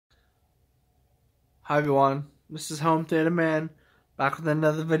Hi everyone, this is Home Theater Man, back with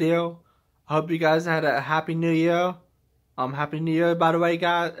another video. I hope you guys had a happy new year. Happy new year, by the way,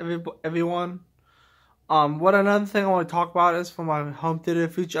 guys, everyone. What another thing I want to talk about is for my home theater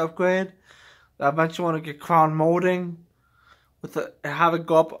future upgrade. I eventually want to get crown molding, have it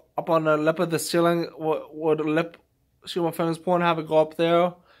go up on the lip of the ceiling, where the lip, see my finger's pointing, have it go up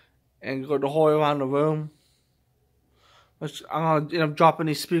there, and go the whole way around the room. Which I'm gonna dropping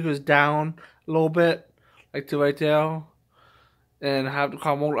these speakers down a little bit, like to right there, and have the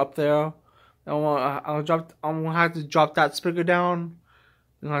crown mold up there. I'm gonna have to drop that speaker down,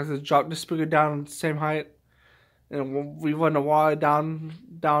 and I have to drop this speaker down the same height, and we run the wire down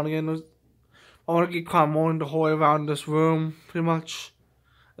again. I want to get crown molding the whole way around this room, pretty much.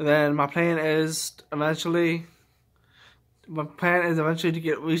 And then my plan is eventually to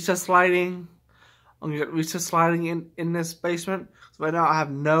get recessed lighting. I'm gonna get recessed lighting in this basement. So right now I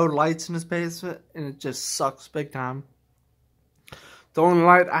have no lights in this basement, and it just sucks big time. The only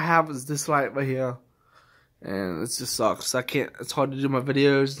light I have is this light right here, and it just sucks. It's hard to do my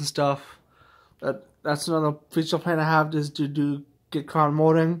videos and stuff. That's another future plan I have, is to get crown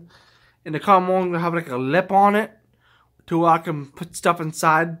molding. And the crown molding will have like a lip on it, to where I can put stuff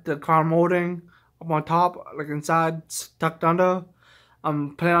inside the crown molding up on top, like inside, tucked under.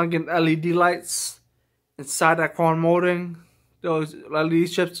 I'm planning on getting LED lights inside that crown molding. Those LED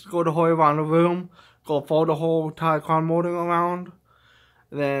strips go the whole way around the room, go for the whole entire crown molding around.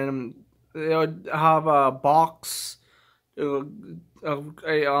 And then they'll have a box, a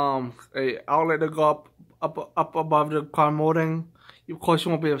outlet to go up above the crown molding. Of course, you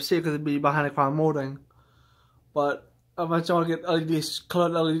won't be able to see it because it'll be behind the crown molding. But eventually, I'll get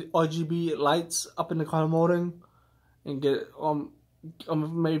colored RGB lights up in the crown molding, and get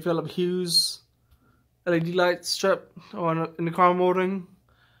maybe Philip Hughes LED light strip in the crown molding,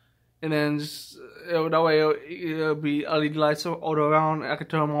 and then just that way it'll be LED lights all around. I can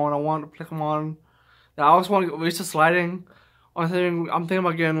turn them on when I want, click them on. Now, I also want to get recessed lighting. I'm thinking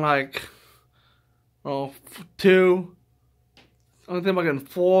about getting like 2. I'm thinking about getting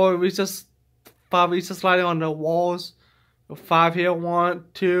 5 recessed lighting on the walls. 5 here, 1,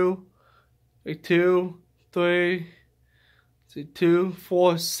 2, 2, 3. Let's see, 2,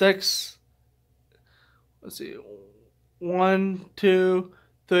 4, 6. Let's see, 1, 2,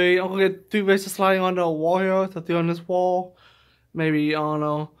 3. I'm gonna get 3 recessed lighting on the wall here. So 3 on this wall. Maybe, I don't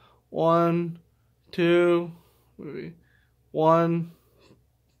know, 1, 2, maybe 1,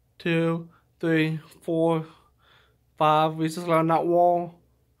 2, 3, 4, 5 recessed lighting on that wall.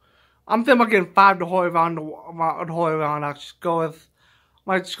 I'm thinking about getting 5 the whole way around I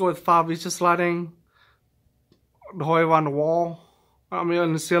might just go with 5 recessed lighting the whole way around the wall. I mean,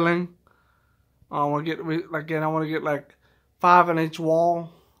 on the ceiling. I want to get like 5 on each wall,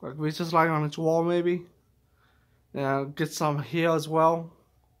 like recessed lighting on each wall maybe. Yeah, get some here as well.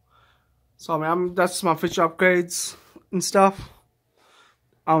 So I mean, that's my future upgrades and stuff.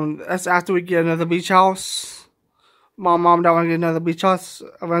 That's after we get another beach house. My mom and dad want to get another beach house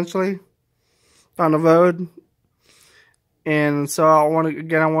eventually down the road, and so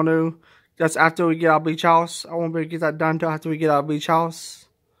that's after we get our beach house. I won't be able to get that done until after we get our beach house.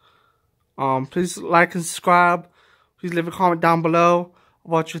 Please like and subscribe. Please leave a comment down below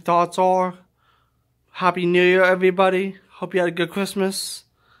what your thoughts are. Happy New Year, everybody. Hope you had a good Christmas.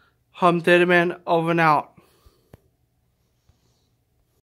 Home Theater Man, over and out.